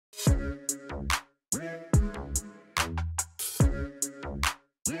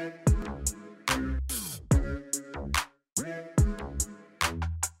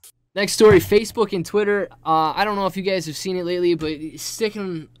Next story, Facebook and Twitter. I don't know if you guys have seen it lately, but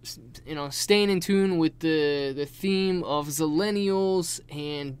staying in tune with the theme of Zillennials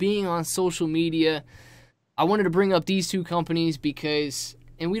and being on social media. I wanted to bring up these two companies because,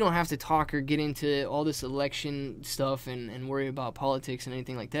 and we don't have to talk or get into all this election stuff and worry about politics and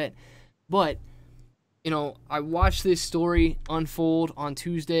anything like that. But, I watched this story unfold on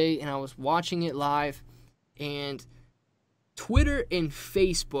Tuesday, and I was watching it live, and Twitter and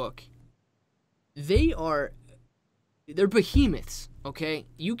Facebook, they're behemoths, okay?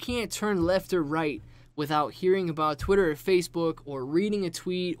 You can't turn left or right without hearing about Twitter or Facebook or reading a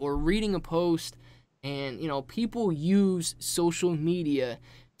tweet or reading a post. And, people use social media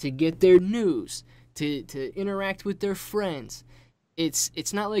to get their news, to interact with their friends.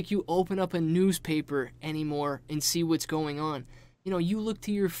 It's not like you open up a newspaper anymore and see what's going on. You look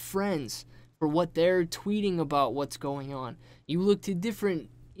to your friends for what they're tweeting about what's going on. You look to different,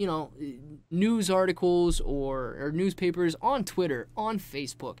 news articles or newspapers on Twitter, on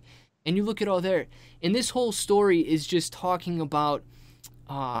Facebook, and you look at all there. And this whole story is just talking about,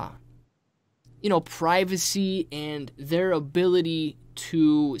 privacy and their ability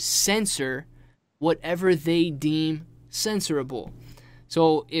to censor whatever they deem censorable.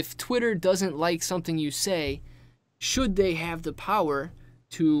 So if Twitter doesn't like something you say, should they have the power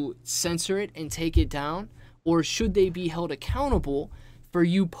to censor it and take it down? Or should they be held accountable for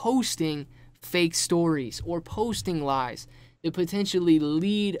you posting fake stories or posting lies that potentially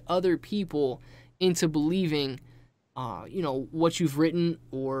lead other people into believing, what you've written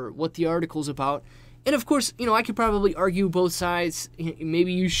or what the article's about? And of course, I could probably argue both sides.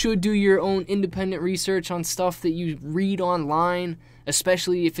 Maybe you should do your own independent research on stuff that you read online,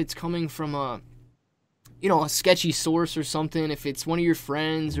 especially if it's coming from a sketchy source or something. If it's one of your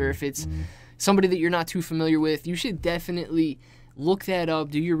friends or if it's somebody that you're not too familiar with, you should definitely look that up,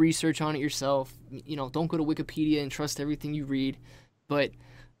 do your research on it yourself. Don't go to Wikipedia and trust everything you read.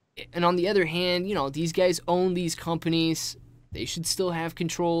 And on the other hand, these guys own these companies. They should still have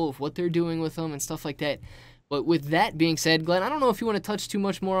control of what they're doing with them and stuff like that. But with that being said, Glenn, I don't know if you want to touch too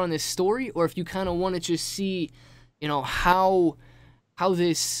much more on this story or if you kind of want to just see, how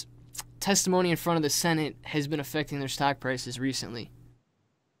this testimony in front of the Senate has been affecting their stock prices recently.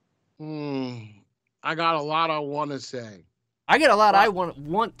 I got a lot I want to say. I got a lot I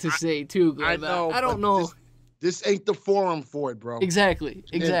want to say too, Glenn. I know. I don't know. This ain't the forum for it, bro. Exactly.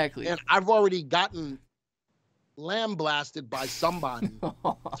 And I've already gotten lambasted by somebody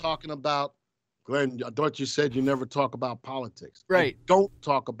talking about, Glenn, I thought you said you never talk about politics. Right. I don't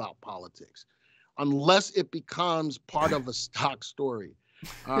talk about politics unless it becomes part of a stock story.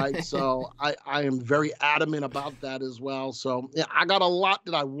 All right. So I am very adamant about that as well. So yeah, I got a lot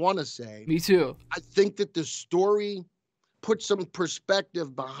that I want to say. Me too. I think that the story puts some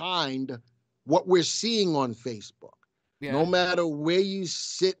perspective behind what we're seeing on Facebook. Yeah. No matter where you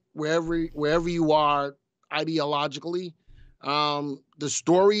sit, wherever you are ideologically, the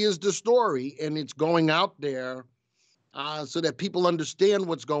story is the story, and it's going out there so that people understand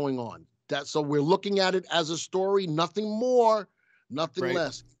what's going on. So we're looking at it as a story, nothing more, nothing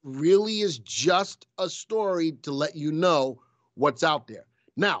less. It really is just a story to let you know what's out there.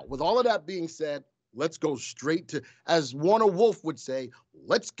 Now, with all of that being said, let's go straight to, as Warner Wolf would say,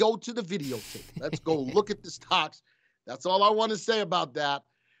 let's go to the videotape. Let's go look at the stocks. That's all I want to say about that,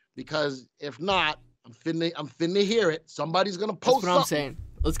 because if not, I'm finna hear it. Somebody's gonna post. That's what I'm saying.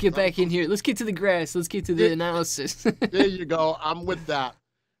 Let's get back in here. Let's get to the grass. Let's get to the analysis. There you go. I'm with that.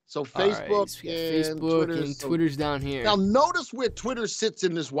 So Facebook, and Twitter's down here. Now notice where Twitter sits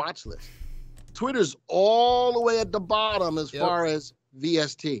in this watch list. Twitter's all the way at the bottom as far as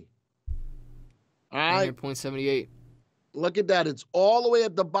VST. All right. 0.78. Look at that. It's all the way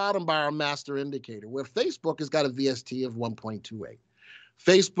at the bottom by our master indicator, where Facebook has got a VST of 1.28.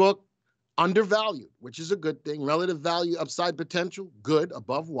 Facebook, undervalued, which is a good thing. Relative value, upside potential, good,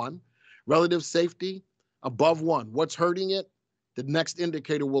 above 1. Relative safety, above 1. What's hurting it? The next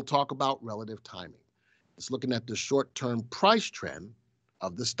indicator we'll talk about, relative timing. It's looking at the short-term price trend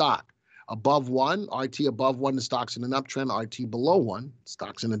of the stock. Above 1, RT above 1, the stock's in an uptrend. RT below 1,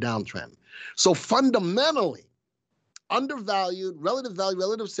 stock's in a downtrend. So fundamentally, undervalued, relative value,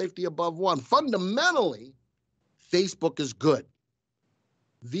 relative safety above 1. Fundamentally, Facebook is good.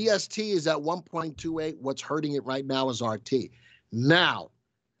 VST is at 1.28. What's hurting it right now is RT. Now,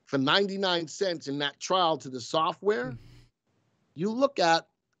 for 99 cents in that trial to the software, you look at,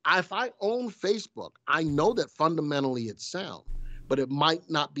 if I own Facebook, I know that fundamentally it's sound. but it might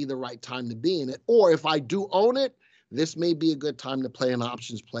not be the right time to be in it. Or if I do own it, this may be a good time to play an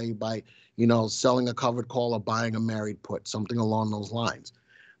options play by, selling a covered call or buying a married put, something along those lines.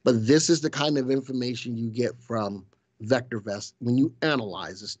 But this is the kind of information you get from VectorVest when you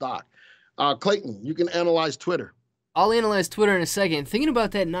analyze a stock. Clayton, you can analyze Twitter. I'll analyze Twitter in a second. Thinking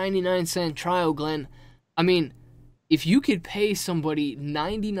about that 99-cent trial, Glenn, I mean, if you could pay somebody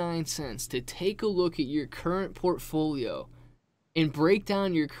 99 cents to take a look at your current portfolio and break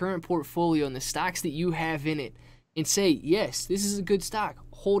down your current portfolio and the stocks that you have in it and say, yes, this is a good stock,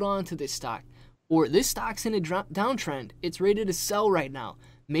 hold on to this stock, or this stock's in a downtrend, it's ready to sell right now.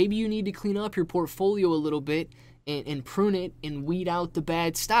 Maybe you need to clean up your portfolio a little bit and prune it and weed out the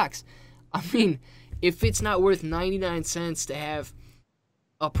bad stocks. I mean, if it's not worth 99 cents to have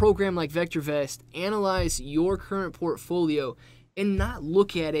a program like VectorVest analyze your current portfolio and not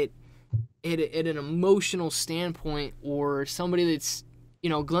look at it at an emotional standpoint, or somebody that's,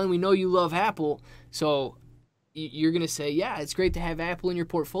 Glenn, we know you love Apple, so you're going to say, yeah, it's great to have Apple in your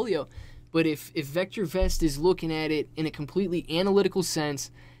portfolio. But if VectorVest is looking at it in a completely analytical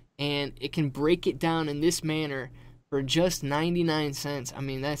sense and it can break it down in this manner for just 99 cents, I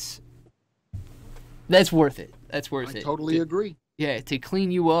mean, that's worth it. That's worth it. I totally agree. Yeah, to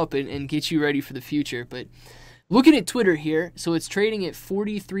clean you up and get you ready for the future. But looking at Twitter here, so it's trading at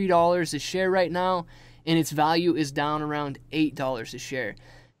 $43 a share right now, and its value is down around $8 a share.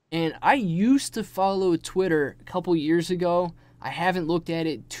 And I used to follow Twitter a couple years ago. I haven't looked at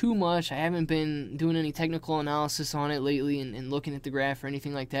it too much. I haven't been doing any technical analysis on it lately and looking at the graph or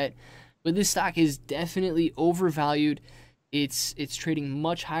anything like that. But this stock is definitely overvalued. It's trading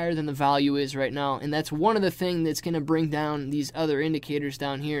much higher than the value is right now, and that's one of the things that's going to bring down these other indicators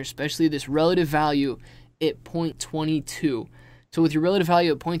down here, especially this relative value at 0.22. So with your relative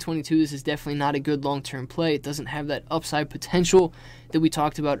value at 0.22, this is definitely not a good long-term play. It doesn't have that upside potential that we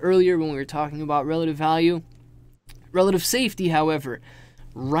talked about earlier when we were talking about relative value. Relative safety, however,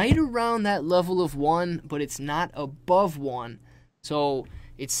 right around that level of 1, but it's not above 1. So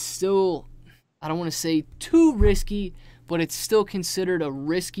it's still, I don't want to say too risky, but it's still considered a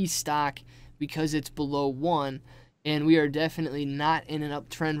risky stock because it's below 1. And we are definitely not in an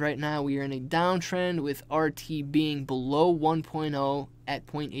uptrend right now. We are in a downtrend with RT being below 1.0 at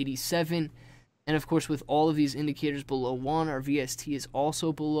 0.87. And of course, with all of these indicators below 1, our VST is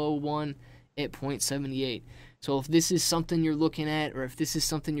also below 1 at 0.78. So if this is something you're looking at, or if this is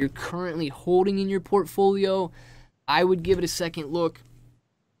something you're currently holding in your portfolio, I would give it a second look.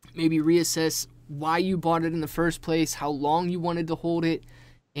 Maybe reassess why you bought it in the first place, how long you wanted to hold it,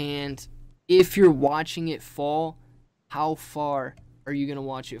 and if you're watching it fall, how far are you going to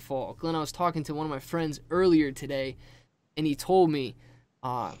watch it fall? Glenn, I was talking to one of my friends earlier today, and he told me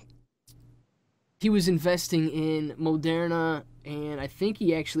he was investing in Moderna, and I think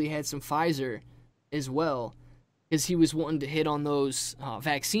he actually had some Pfizer as well, because he was wanting to hit on those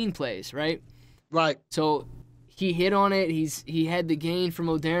vaccine plays, right? Right. So he hit on it. He had the gain from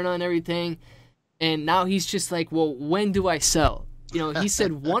Moderna and everything, and now he's just like, well, when do I sell? He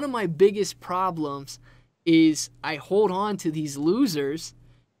said one of my biggest problems is I hold on to these losers,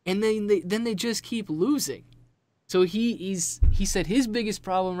 and then they just keep losing. So he said his biggest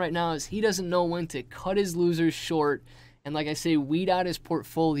problem right now is he doesn't know when to cut his losers short, and like I say, weed out his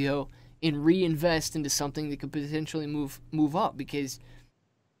portfolio and reinvest into something that could potentially move up. Because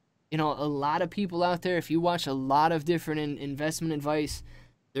a lot of people out there, if you watch a lot of different investment advice,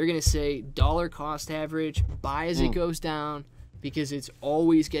 they're going to say dollar cost average, buy as it goes down, because it's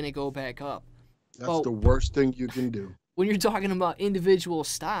always going to go back up. That's the worst thing you can do. When you're talking about individual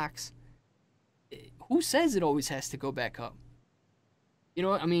stocks, who says it always has to go back up?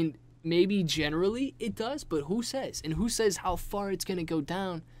 I mean, maybe generally it does, but who says? And who says how far it's going to go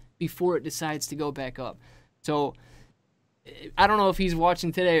down before it decides to go back up? So I don't know if he's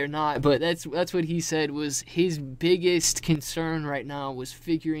watching today or not, but that's what he said was his biggest concern right now was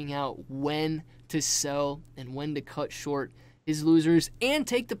figuring out when to sell and when to cut short his losers and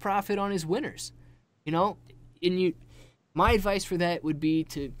take the profit on his winners. My advice for that would be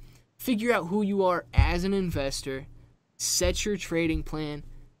to figure out who you are as an investor, set your trading plan,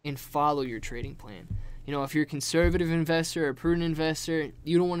 and follow your trading plan. If you're a conservative investor or a prudent investor,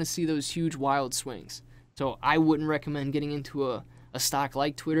 you don't want to see those huge wild swings. So I wouldn't recommend getting into a stock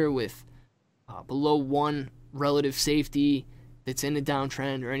like Twitter with below 1 relative safety that's in a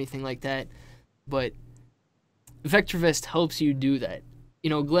downtrend or anything like that. But VectorVest helps you do that.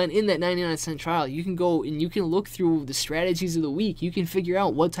 Glenn, in that 99-cent trial, you can go and you can look through the strategies of the week. You can figure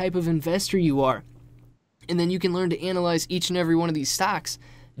out what type of investor you are. And then you can learn to analyze each and every one of these stocks,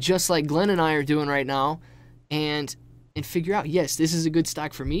 just like Glenn and I are doing right now. And and figure out, yes, this is a good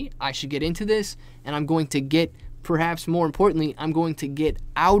stock for me. I should get into this, and I'm going to get, perhaps more importantly, I'm going to get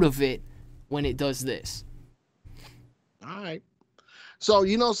out of it when it does this. All right. So,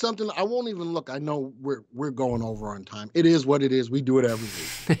 you know something? I won't even look. I know we're going over on time. It is what it is. We do it every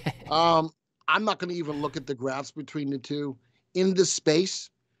week. I'm not going to even look at the graphs between the two. In the space,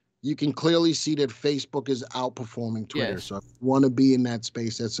 you can clearly see that Facebook is outperforming Twitter. Yes. So if you want to be in that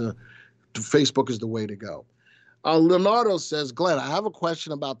space, Facebook is the way to go. Leonardo says, Glenn, I have a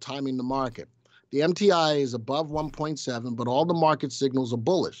question about timing the market. The MTI is above 1.7, but all the market signals are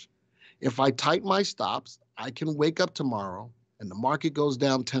bullish. If I tighten my stops, I can wake up tomorrow and the market goes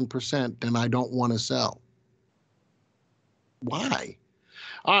down 10%, then I don't want to sell. Why?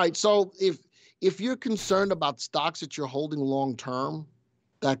 All right, so if you're concerned about stocks that you're holding long term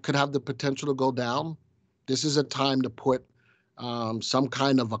that could have the potential to go down, this is a time to put some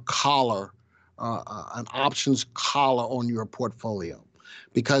kind of a collar, an options collar on your portfolio,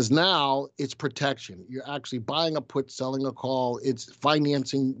 because now it's protection. You're actually buying a put, selling a call. It's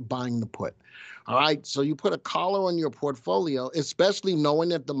financing, buying the put. All right, so you put a collar on your portfolio, especially knowing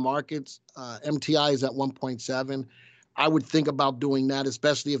that the market's MTI is at 1.7. I would think about doing that,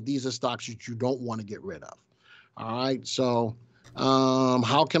 especially if these are stocks that you don't want to get rid of. All right, so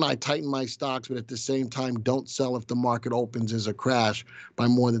how can I tighten my stocks, but at the same time don't sell if the market opens as a crash by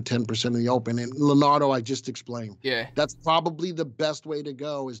more than 10% of the open? And Leonardo, I just explained. Yeah. That's probably the best way to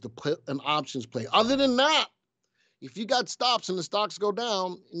go, is to put an options play. Other than that, if you got stops and the stocks go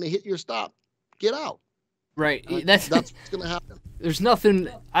down and they hit your stop, get out. Right. That's what's going to happen. There's nothing,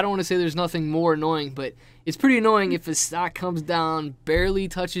 I don't want to say there's nothing more annoying, but it's pretty annoying if a stock comes down, barely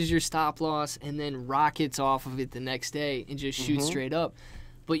touches your stop loss, and then rockets off of it the next day and just shoots straight up.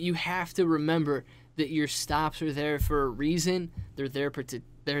 But you have to remember that your stops are there for a reason. They're there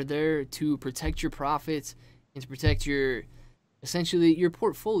to protect your profits and to protect essentially your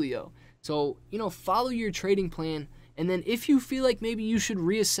portfolio. So, follow your trading plan. And then if you feel like maybe you should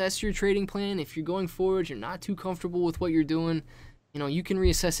reassess your trading plan, if you're going forward, you're not too comfortable with what you're doing, you can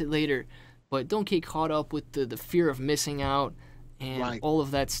reassess it later. But don't get caught up with the fear of missing out and all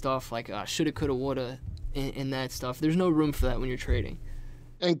of that stuff, like shoulda, coulda, woulda, and that stuff. There's no room for that when you're trading.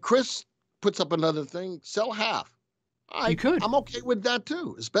 And Chris puts up another thing: sell half. You could. I'm okay with that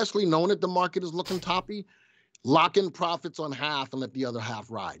too, especially knowing that the market is looking toppy. Lock in profits on half and let the other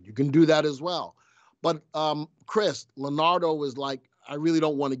half ride. You can do that as well. But Chris, Leonardo was like, I really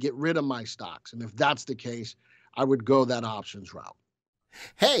don't want to get rid of my stocks. And if that's the case, I would go that options route.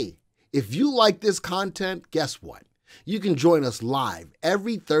 Hey, if you like this content, guess what? You can join us live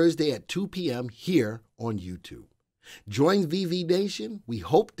every Thursday at 2 p.m. here on YouTube. Join VV Nation. We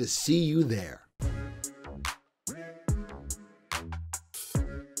hope to see you there.